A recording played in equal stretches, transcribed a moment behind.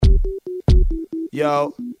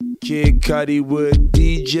Yo, Kid Cudi with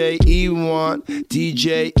DJ EwONE,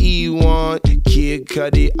 DJ EwONE, Kid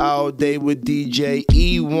Cudi all day with DJ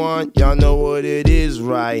EwONE. Y'all know what it is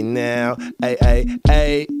right now. Ay, ay,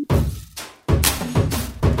 ay.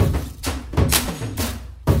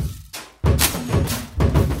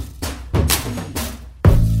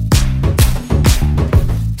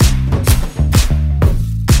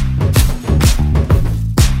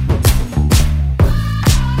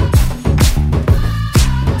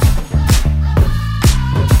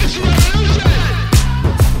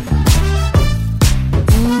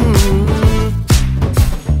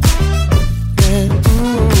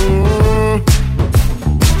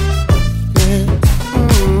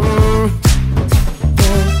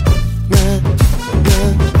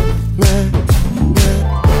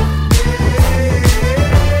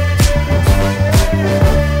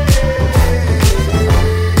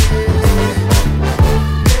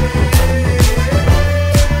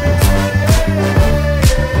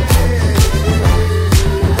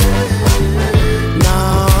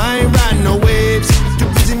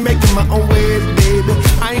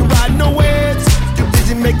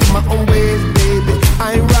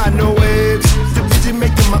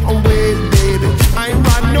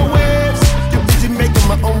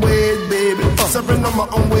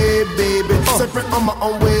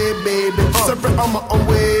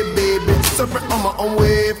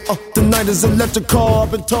 Electrical,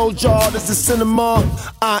 I've been told y'all this is cinema.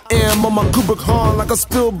 I am on my Kubrick horn like a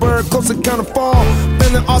Spielberg, close to count of fall.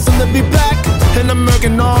 Feeling awesome to be back in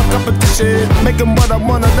American all competition. Making what I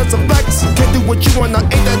wanna, that's a flex. Can't do what you wanna,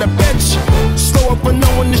 ain't that a bitch? Slow up when no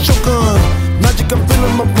one is your gun. Magic, I'm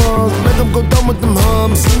feeling my palms. Make them go down with them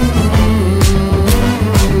hums.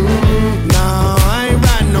 Nah, I ain't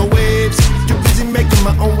riding no waves. Too busy making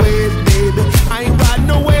my own waves, baby. I ain't riding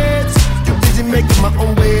no waves. Too busy making my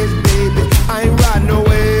own waves, baby. I ain't riding no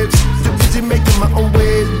waves. Too busy making my own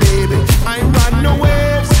waves, baby. I ain't riding no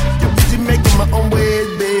waves. Too busy making my own waves,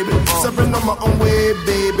 baby. Surfing on my own wave,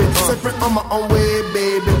 baby. Surfing on my own wave,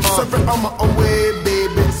 baby. Surfing on my own wave,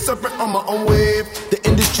 baby. Surfing on my own wave. The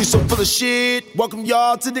industry so full of shit. Welcome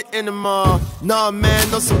y'all to the enema. Nah,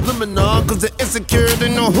 man, no subliminal. Cause the insecure,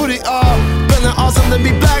 they know who they are. Feeling awesome to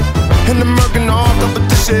be black. In the American all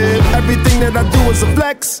competition. Everything that I do is a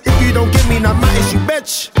flex. If you don't get me, not my issue,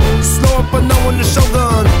 bitch. Slow up but no one to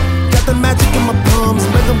shogun. Got the magic in my palms.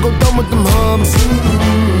 Make them go down with them hums.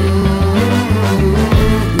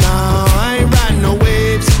 Nah, I ain't riding no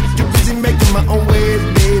waves. Too busy making my own waves,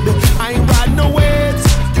 baby. I ain't riding no waves.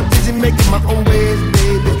 Too busy making my own waves,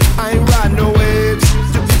 baby. I ain't riding no waves.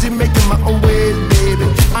 Too busy making my own waves, baby.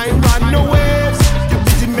 I ain't riding no waves. Too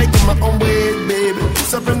busy making my own waves, baby.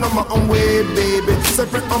 Surfing on my own wave, baby.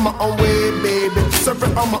 Surfing on my own wave, baby.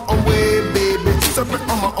 Surfing on my own wave, baby. Surfing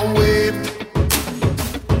on my own wave.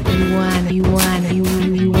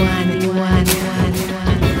 EwONE.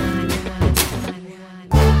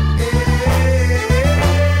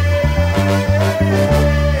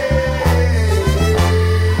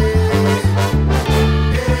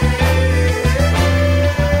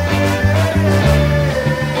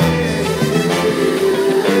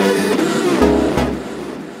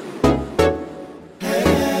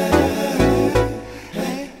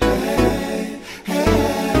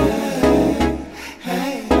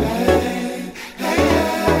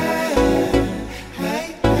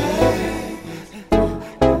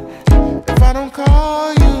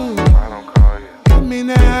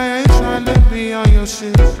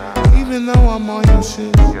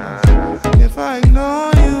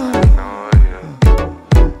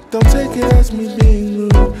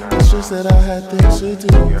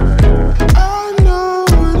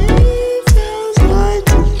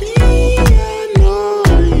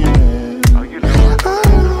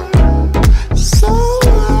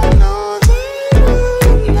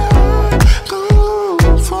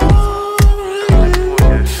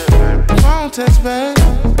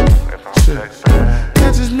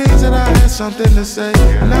 Something to say,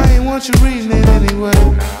 and I ain't want you reading it anyway.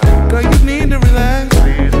 Girl, you need to relax.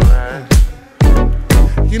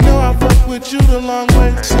 You know I fuck with you the long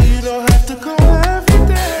way, so you don't have to call every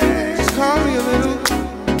day. Just call me a little,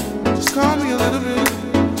 just call me a little bit.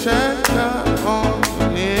 Check up on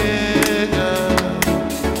me,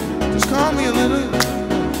 yeah. Just call me a little,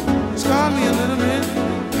 just call me a little bit.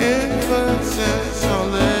 If a sense or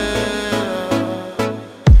later.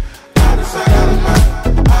 Out of sight, out of mind.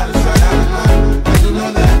 Out of sight, out of mind. You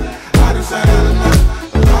know that. Out of sight, out of mind.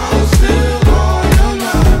 But I'm still on your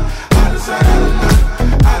mind. Out of sight, out of mind.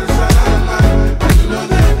 Out of sight, out of mind. You know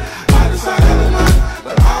that. Out of sight, out of mind.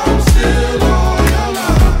 But I'm still on your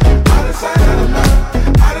mind. Out of sight, out of mind.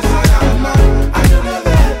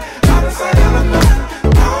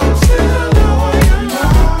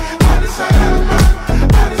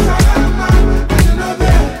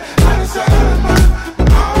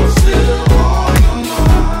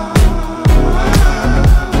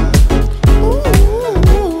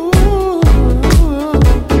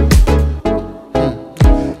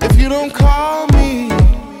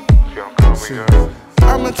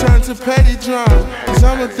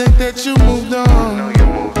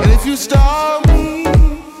 star me.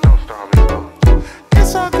 Don't star me, bro.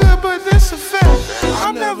 It's all good, but this a fact.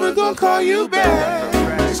 I'm never gonna call you back.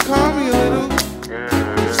 Just call me a little.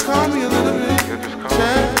 Just call me a little bit.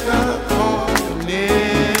 Check up on the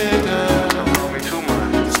nigga. Don't call me too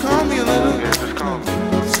much. Just call me a little. Just call me.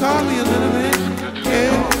 Just call me a little bit.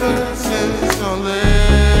 Emphasis on later.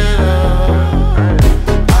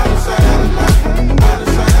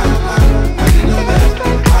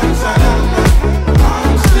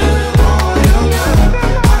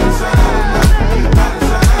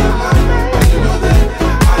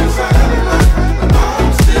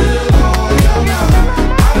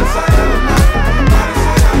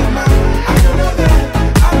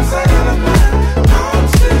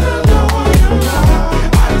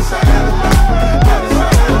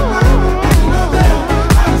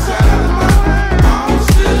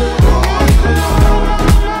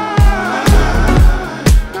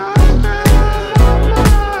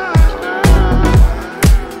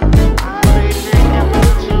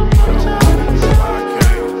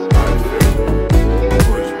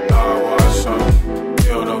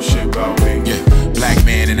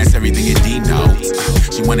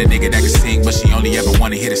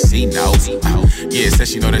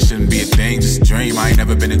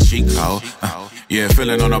 Yeah,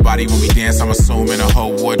 feeling on her body when we dance, I'm assuming the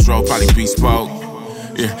whole wardrobe probably bespoke.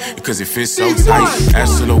 Yeah, because it fits so tight.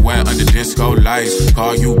 Ass silhouette under disco lights.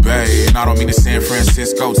 Call you bae, and I don't mean the San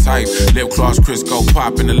Francisco type. Lip gloss, Crisco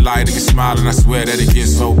pop in the light. It gets smiling, I swear that it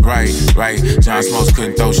gets so bright, right? John Smokes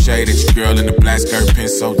couldn't throw shade at your girl in the black skirt, pin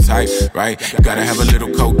so tight, right? Gotta have a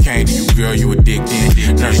little cocaine to you, girl, you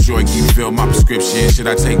addicted. Nurse Joy, can you fill my prescription? Should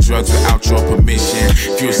I take drugs without your permission?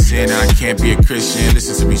 If you a sinner, I can't be a Christian.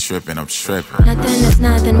 Listen to me tripping, I'm tripping. Nothing is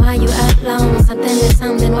nothing, why you alone? Something is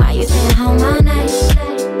something, why you staying home all night?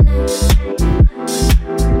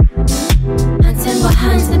 Until we're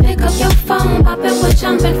hands to pick up your phone, pop it, we'll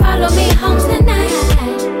jump and follow me home tonight.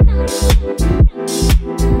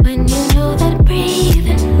 When you know that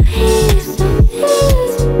breathing is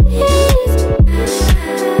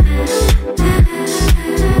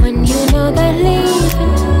when you know that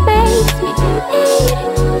leaving makes me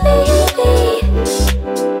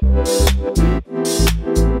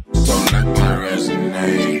So let that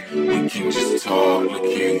resonate. We can just talk, look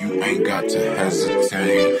here, you ain't got to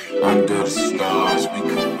hesitate. Under the stars, we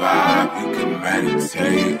can vibe, we can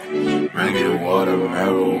meditate. Rain water,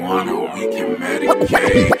 marijuana, we can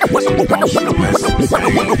medicate. So don't you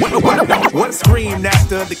hesitate. One screamed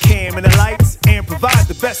after the cam and the lights and provide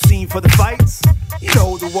the best scene for the fights. You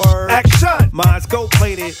know the word. Action! Mine's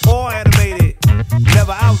gold-plated or animated.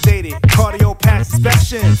 Never outdated. Cardio past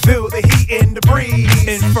inspection. Feel the heat in the breeze.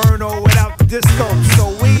 Inferno without the disco.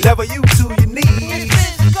 So we level you to your knees.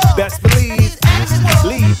 Best believe.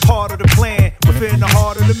 Lead part of the plan. Within the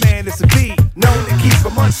heart of the man is a beat. Known to keep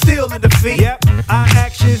him unstill in the feet. Yep, our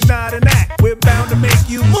action's not an act. We're bound to make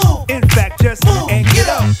you move. In fact, just move and get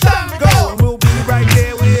up. Time to go. And we'll be right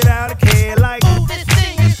there without a care. Like move, this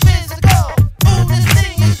thing is physical. Move, this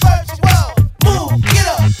thing is virtual. Move, get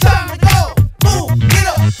up. Time to go. Move, get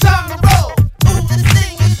up. Time to roll. Move, this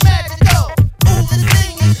thing is magical. Move, this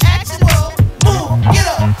thing is actual. Move, get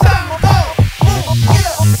up. Time to go. Move, get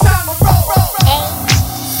up. Time to roll.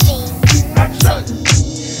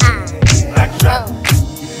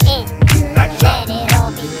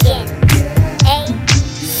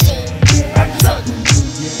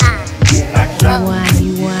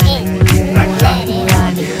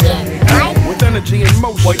 With energy and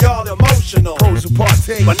motion. Well, y'all emotional. Pros who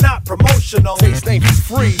partake, but not promotional. taste ain't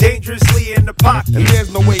free. Dangerously in the pocket. And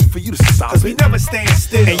there's no way for you to stop Cause we it. never stand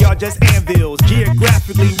still. And y'all just anvils,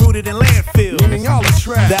 geographically rooted in landfills. Meaning y'all are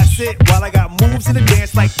trash. That's it, while I got moves in the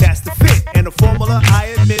dance like that's the fit. And the formula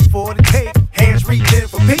I admit for the tape. Hands reaching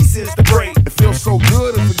for pieces to break. It feels so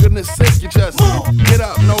good, and for goodness sake, you just move. Get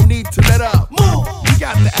up, no need to let up. Move. We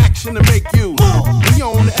got the action to make you move. We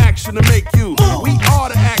own the action to make you move. We are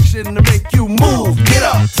the action to make you move. Get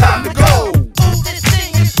up, time to go. Move, this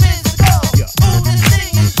thing is physical. Yeah. Move, this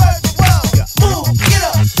thing is virtual. Yeah. Move, get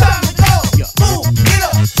up, time to go. Yeah. Move, get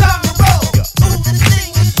up, time to roll. Yeah. Move, this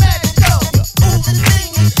thing is magical. Yeah. Move, this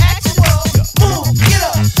thing is actual. Yeah. Move, get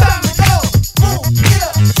up, time to go. Move, get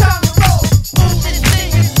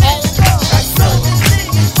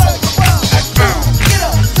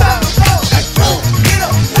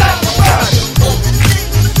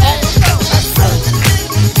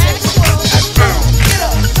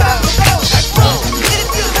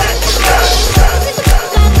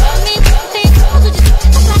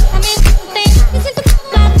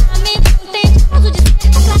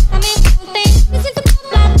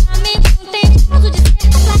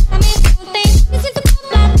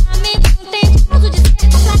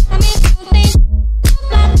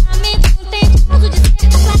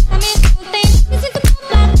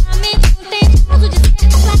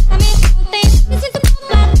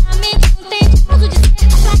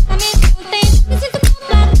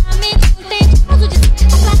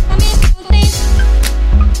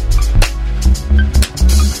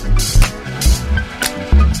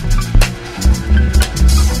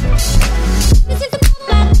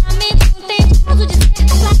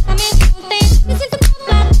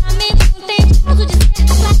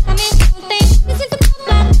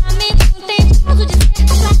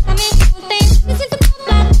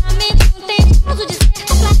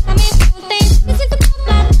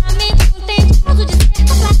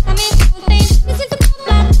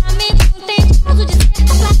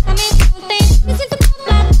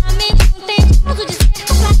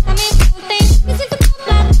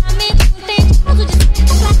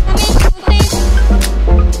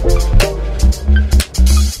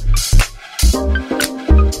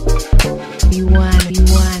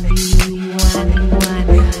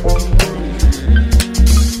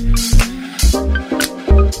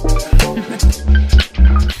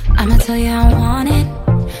how I want it.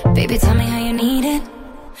 Baby, tell me how you need it.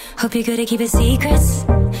 Hope you're good at keeping secrets.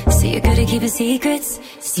 See you're good at keeping secrets.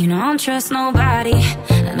 So you know I don't trust nobody.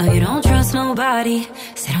 I know you don't trust nobody.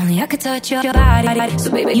 Said only I could touch your body.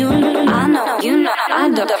 So baby, you know I know, you know I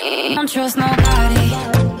don't trust nobody.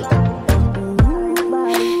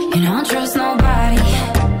 You know I don't trust nobody.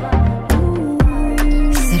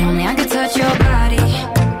 Said only I could touch your body.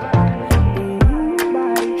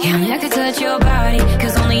 Yeah, only I could touch your body.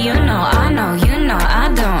 Cause only you know, I know, you know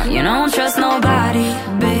I don't. You know I don't trust nobody,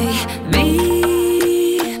 baby.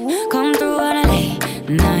 Come through on a late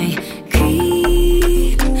night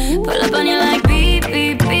creep. Pull up on you like beep,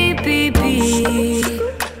 beep, beep, beep, beep.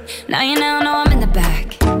 Now you now know I'm in the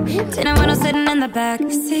back. Dinner when I'm sitting in the back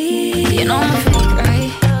seat. You know I'm a freak,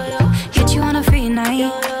 right? Hit you on a free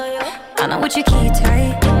night. I know what you keep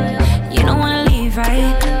tight. You don't wanna leave,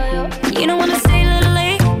 right? You don't wanna stay a little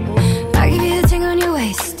late. I give you the thing on your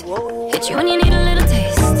waist. Hit you when you need a little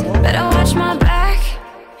taste. Better watch my back.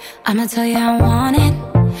 I'ma tell you how I want it.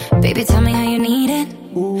 Baby, tell me how you need it.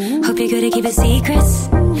 Hope you're good at keeping secrets.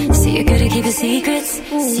 See you're good at keeping secrets.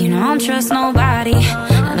 So you know I don't trust nobody.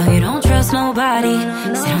 I know you don't trust nobody.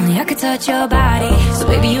 Said only I could touch your body. So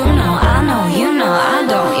baby, you know, I know, you know I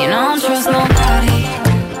don't. You know I don't trust nobody.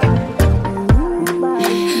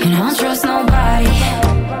 You know I don't trust nobody.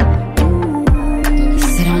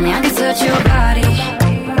 Said only I could touch your body.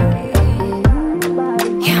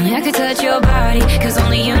 Yeah, only I could touch your body. Cause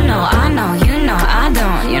only you know, I know, you know I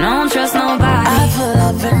don't. You know I don't trust nobody. I pull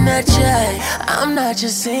up in that jet. I'm not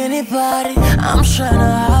just anybody. I'm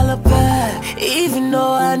tryna holler back. Even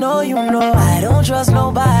though I know you know I don't trust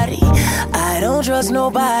nobody. I don't trust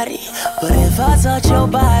nobody. But if I touch your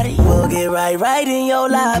body, we'll get right in your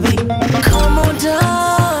lobby. Come on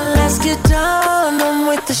down, let's get down. I'm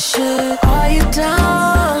with the shit. Are you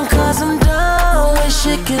down? Cause I'm down with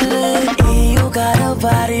shit get lit. And you got a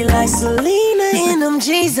body like Selena in them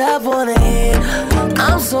jeans up on the head.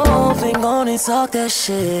 I'm so open, gonna talk that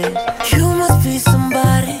shit. You must be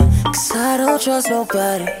somebody, cause I don't trust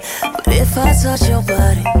nobody. But if I touch your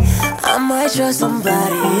body, I might trust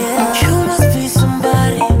somebody, yeah. You must be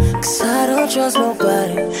somebody, cause I don't trust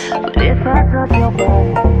nobody. But if I touch your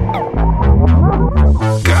body,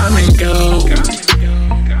 come and go.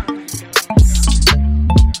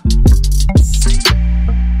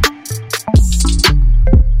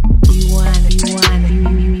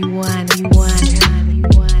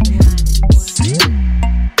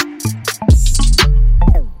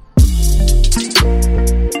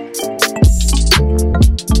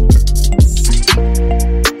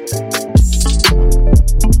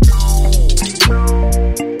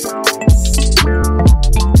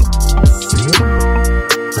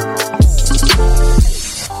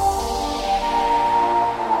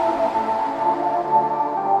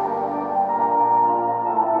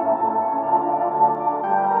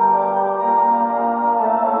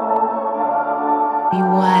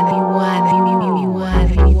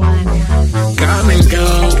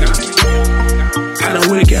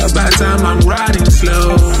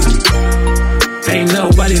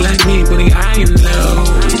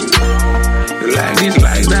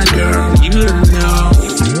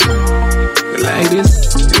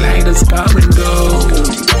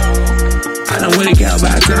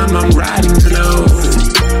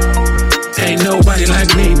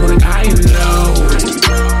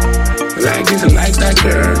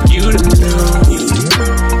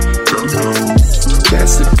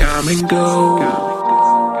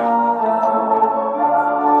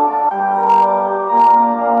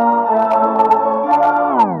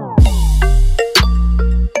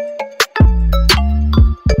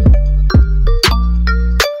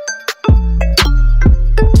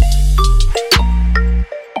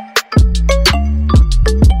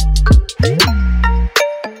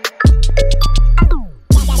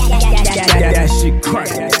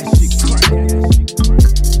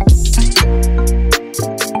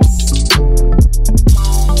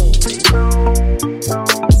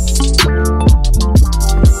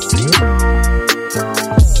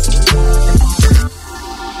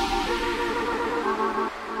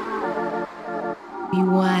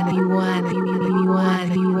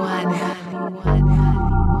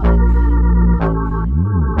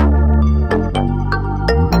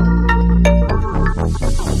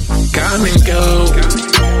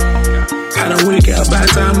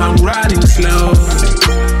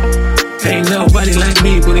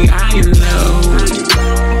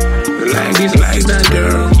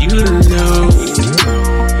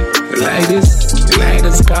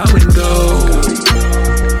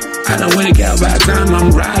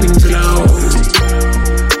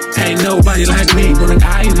 Ain't nobody like me, but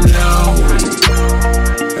I know.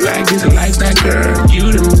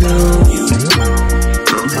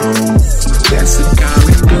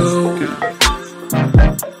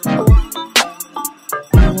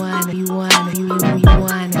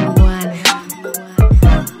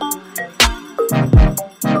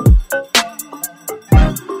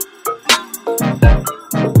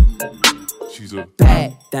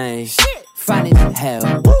 thing. Fine as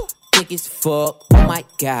hell. Thick as fuck. Oh my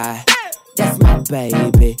god. That's my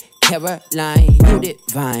baby. Caroline, you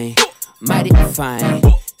divine. Mighty fine.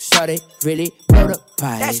 Shorty really blow the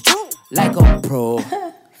pipe. Like a pro.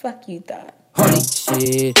 Fuck you thought. Holy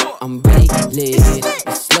shit, I'm really lit.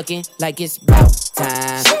 It's looking like it's about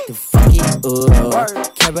time to fuck it up.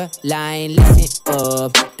 Caroline, listen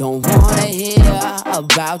up. Don't wanna hear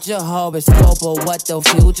about your horoscope or what the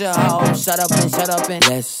future holds. Shut up and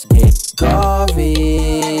let's get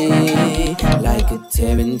gory, like a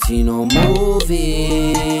Tarantino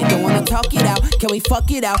movie. Don't wanna talk it out, can we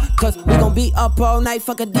fuck it out? Cause we gon' be up all night,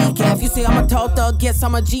 fuck a decaf. You say I'm a tall thug, guess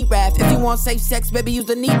I'm a G-Rap. If you want safe sex, baby, use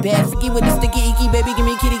the knee pad. Freaky with the sticky icky, baby, give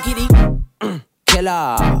me kitty.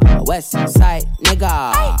 Killer, West Side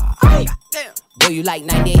nigga. Boy, you like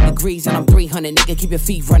 98 degrees and I'm 300, nigga, keep your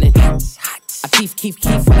feet running. I keep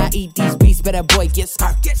when I eat these beats, better boy, get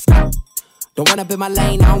scarf. Don't run up in my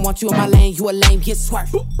lane, I don't want you in my lane, you a lame, get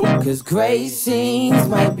swerved. Cause great scenes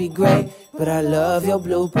might be great, but I love your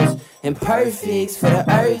bloopers. And perfects for the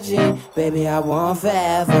urgent, baby, I want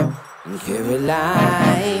forever.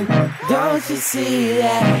 Caroline, don't you see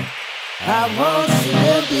that? I want you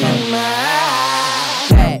to be mine.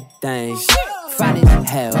 Bad thing, fine as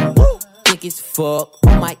hell, thick as fuck,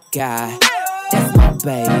 oh my god. That's my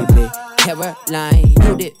baby, Caroline,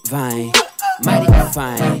 you divine. Mighty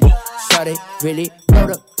fine, shorty really blow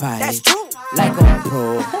the pipe. Like a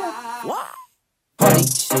pro. Holy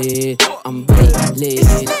shit, I'm really lit.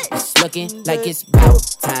 It's looking like it's about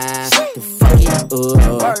time to fuck it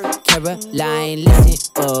up. Caroline,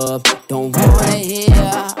 listen up. Don't wanna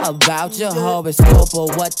hear about your horoscope or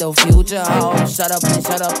what the future holds. Shut up and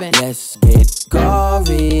let's get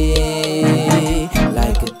gory,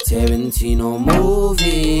 like a Tarantino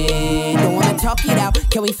movie. Don't wanna talk it out,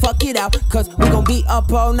 can we fuck it out? Cause we gon' be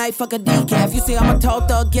up all night, fuck a decaf. You say I'm a tall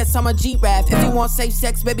thug, guess I'm a G-Rap. If you want safe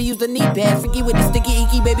sex, baby, use the knee pad. Freaky with the sticky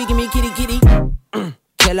icky, baby, give me kitty.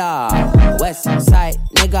 Killer, West Side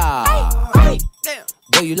nigga.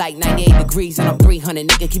 Boy, you like 98 degrees and I'm 300,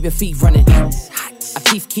 nigga, keep your feet running. I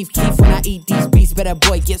keep when I eat these beats, better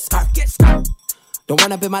boy, get scarf. Don't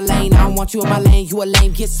run up in my lane, I don't want you in my lane, you a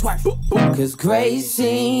lame, get swerved. Cause great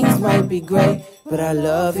scenes might be great, but I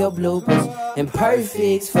love your bloopers. And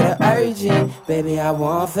perfects for the urgent, baby, I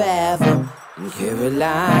want forever.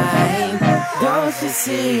 Caroline, don't you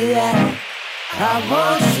see that? I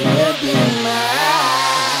want you to be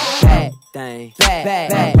mine. Bad thing,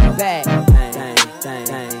 bad thing, bad thing, bad thing,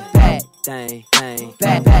 bad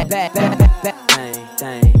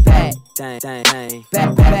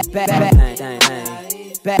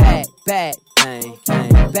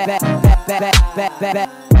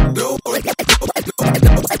No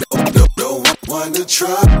one to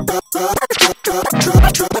try.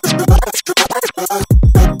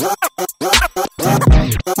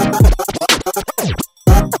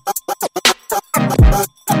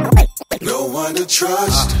 No one to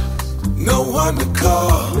trust, no one to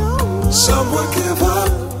call. Some would give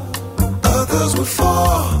up, others would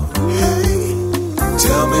fall. Hey,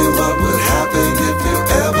 tell me what would happen if you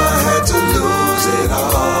ever had to lose it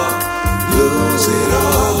all. Lose it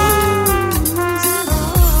all.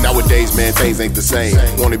 Nowadays, man, things ain't the same.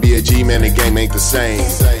 Wanna be a G, man, the game ain't the same.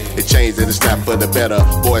 It changed and it's not for the better.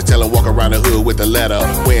 Boys tell them walk around the hood with a letter.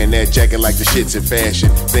 Wearing that jacket like the shit's in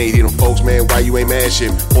fashion. They ain't them folks, man, why you ain't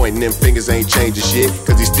mashing? Pointing them fingers ain't changing shit.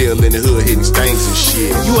 Cause he's still in the hood hitting stains and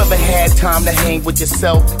shit. You ever had time to hang with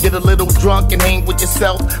yourself? Get a little drunk and hang with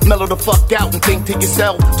yourself. Mellow the fuck out and think to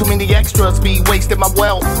yourself. Too many extras be wasting my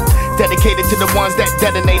wealth. Dedicated to the ones that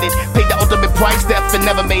detonated. Paid the ultimate price, death and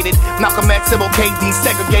never made it. Malcolm X, MLK,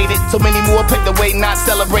 desegregated. So many more picked the way not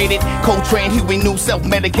celebrated. Coltrane, Huey knew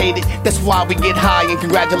self-medicated. That's why we get high and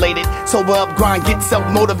congratulated. Sober up, grind, get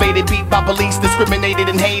self-motivated. Beat by police, discriminated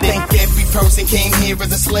and hated. Think every person came here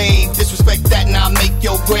as a slave. Disrespect that, now make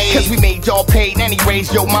your grave. Cause we made y'all paid and he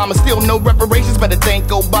raised your mama. Still no reparations, better thank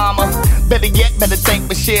Obama. Better yet, better thank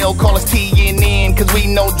Michelle. Call us TNN, cause we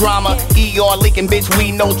no drama. ER leaking, bitch,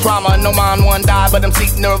 we no trauma. No mind one die, but I'm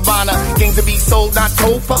seeking Nirvana. Games to be sold, not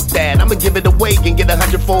told, fuck that. I'ma give it away and get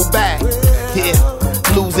 100-fold back. Yeah,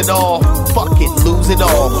 lose it all, fuck it, lose it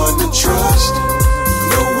all. No one to trust,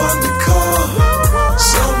 no one to call.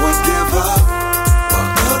 Some would give up,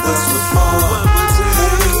 while others would fall.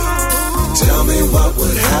 Hey, tell me what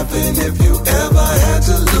would happen if you ever had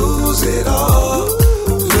to lose it all.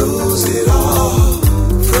 Lose it all.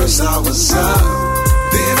 First I was up,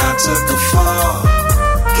 then I took a fall.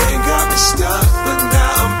 Game got me stuck, but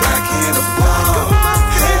now I'm back in the ball.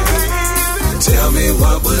 Hey, tell me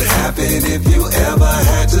what would happen if you ever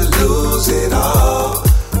had to lose it all.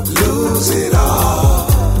 Lose it all.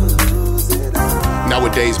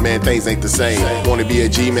 man, things ain't the same. Wanna be a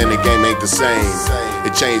G, man, the game ain't the same.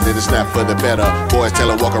 It changed and it's not for the better. Boys tell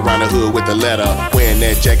him walk around the hood with the letter. Wearing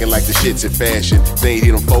that jacket like the shit's in fashion. They ain't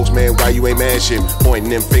them folks, man, why you ain't mashing?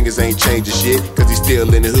 Pointing them fingers ain't changing shit. Cause he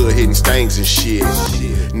still in the hood hitting stains and shit.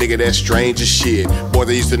 Nigga, that's strange as shit. Boys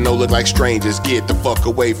I used to know look like strangers. Get the fuck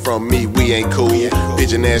away from me, we ain't cool.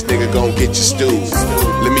 Pigeon ass nigga gon' get your stew.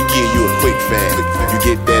 Let me give you a quick fact. You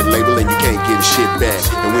get that label and you can't get a shit back.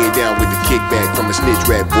 And we ain't down with the kickback from a snitch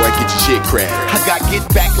rap. Boy, get your shit cracked. I got get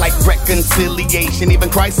back like reconciliation. Even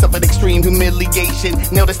Christ suffered extreme humiliation.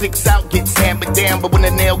 Nail that sticks out gets hammered down, but when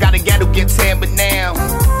the nail got a gat who gets hammered now.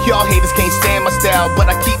 Y'all haters can't stand my style, but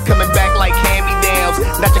I keep coming back like hand-me-downs.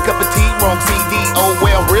 Not your cup of tea, wrong CD. Oh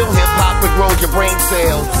well, real hip-hop it grows your brain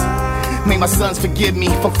cells. May my sons forgive me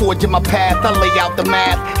for forging my path. I lay out the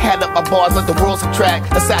math, had up my bars, let the world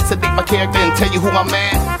subtract. Assassinate my character and tell you who I'm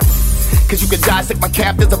at. Cause you can dissect my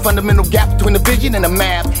cap, there's a fundamental gap between the vision and the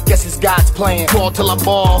math. Guess it's God's plan. Crawl till I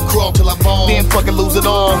ball, then fucking lose it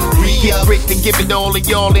all. Get rich and give it all to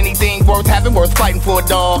y'all. Anything worth having, worth fighting for a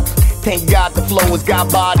dog. Thank God the flow is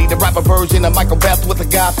God body, the rapper version of Michael Beth with a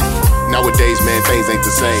agape. Nowadays, man, things ain't the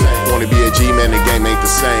same. Wanna be a G, man, the game ain't the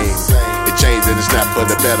same. It changed and it's not for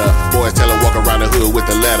the better. Boys tell him walk around the hood with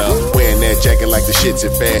the letter. Wearing that jacket like the shit's in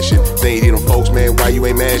fashion. They ain't them folks, man, why you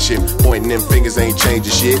ain't mashing? Pointing them fingers ain't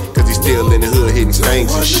changing shit. Cause he's still in the hood hitting stains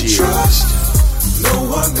and shit. No one to trust, no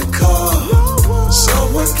one to call.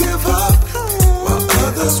 Someone give up while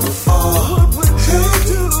others will fall. Hey,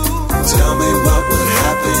 tell me what would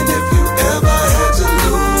happen if you ever had to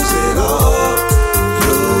lose it all.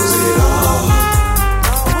 Lose it all.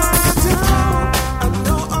 I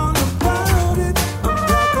know all about it. I'm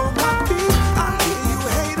back on my feet. I hear you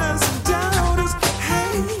haters and doubters.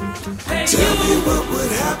 Hey, tell me what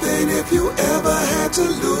would happen if you ever had to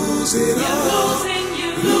lose it all.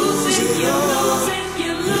 Lose it all.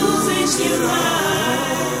 Lose it all.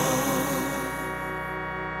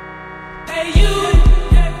 Hey, you.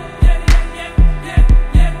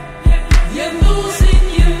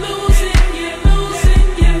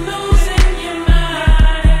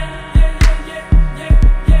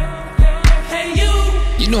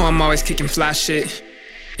 You know I'm always kicking fly shit.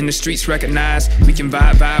 In the streets recognize we can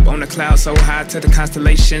vibe on the cloud so high to the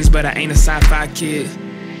constellations, but I ain't a sci-fi kid.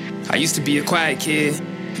 I used to be a quiet kid.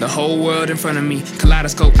 The whole world in front of me,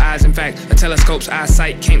 kaleidoscope eyes. In fact, a telescope's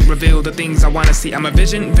eyesight can't reveal the things I wanna see. I'm a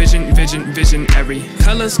visionary.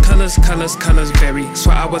 Colors vary.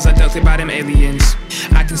 Swear I was abducted by them aliens.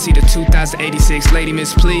 I can see the 2086 lady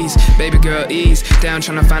miss, please. Baby girl, ease down,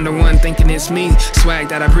 tryna find the one thinking it's me. Swag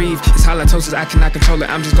that I breathe, it's halitosis, I cannot control it.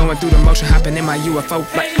 I'm just going through the motion, hopping in my UFO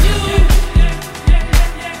like.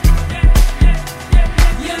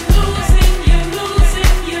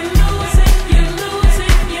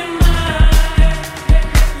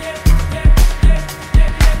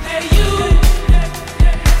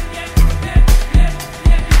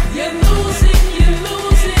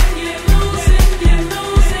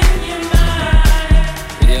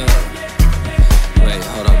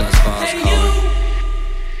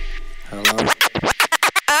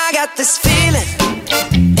 This feeling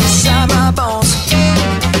inside my bones,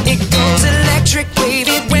 it goes electric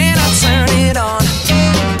wavy when I turn it on.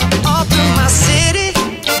 All through my city,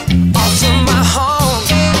 all through my home,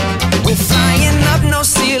 we're flying up no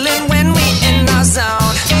ceiling when we in our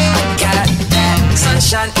zone. I got that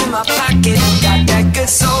sunshine in my pocket, got that good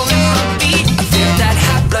soul in my beat. I feel that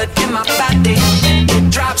hot blood in my body when it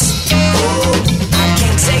drops. Ooh, I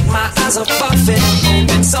can't take my eyes off of it,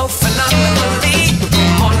 moving so phenomenally.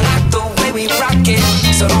 More like the way we rock it,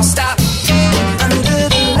 so don't stop. Under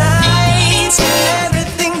the lights,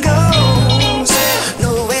 everything goes.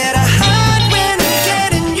 Nowhere to hide when I'm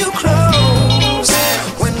getting you close.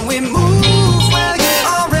 When we move, well, you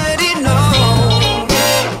already know.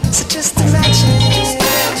 So just imagine.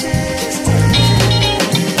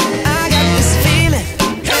 I got this feeling.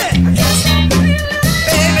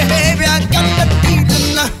 Baby, I got that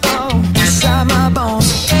feeling inside my bones.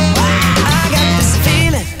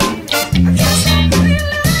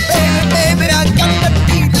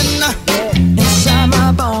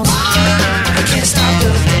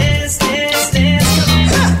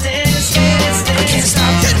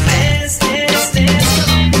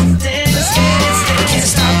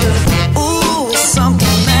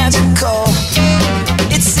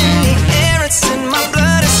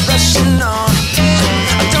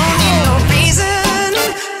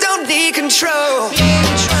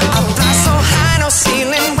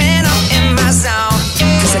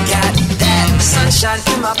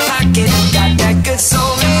 In my pocket, got that good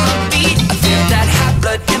soul in my beat. I feel that hot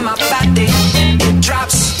blood in my body when it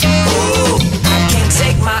drops. Ooh, I can't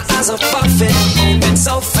take my eyes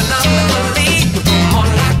so phenomenally. More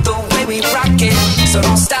like the way we rock it, so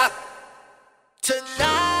don't stop. Tonight,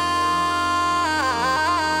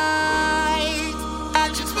 I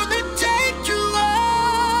just wanna take you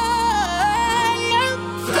away.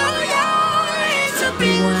 Throw your hands up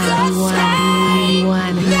in the sky.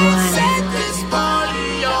 Let's set this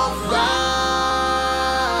party on fire.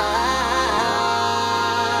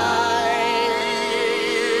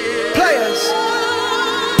 Players,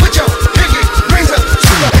 put your pinky rings up.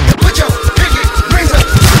 Put your pinky rings up.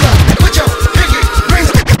 Put your pinky rings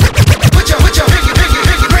up. Put your pinky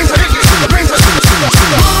rings up. Rings up.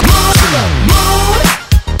 Move.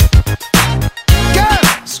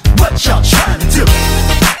 Girls, what y'all trying to do?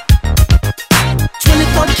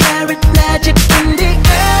 24 karat magic in the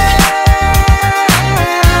air.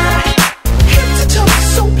 Hip to toe,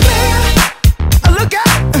 so clear. Look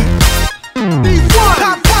out.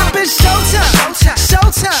 Pop, it's showtime.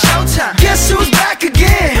 Showtime. Guess who's back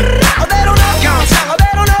again? Oh, they don't know. Oh,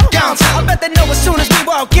 they don't know. I bet they know as soon as we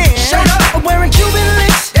walk in. Shut up. I'm wearing Cuban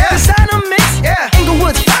links. Yeah. Designer mix. Yeah.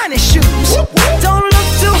 Inglewood's finest shoes. Don't look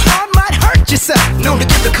too hard, might hurt yourself. Known to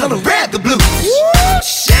get the color red, the blue. Woo,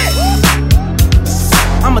 shit.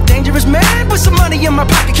 I'm a dangerous man with some money in my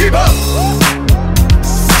pocket. Keep up.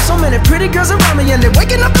 So many pretty girls around me and they're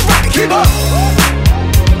waking up the rocket. Keep up.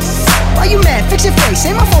 Why you mad? Fix your face.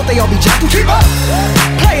 Ain't my fault they all be jacking. Keep up.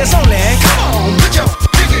 Players only. Come on, put your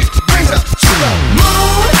pinky rings up. Move.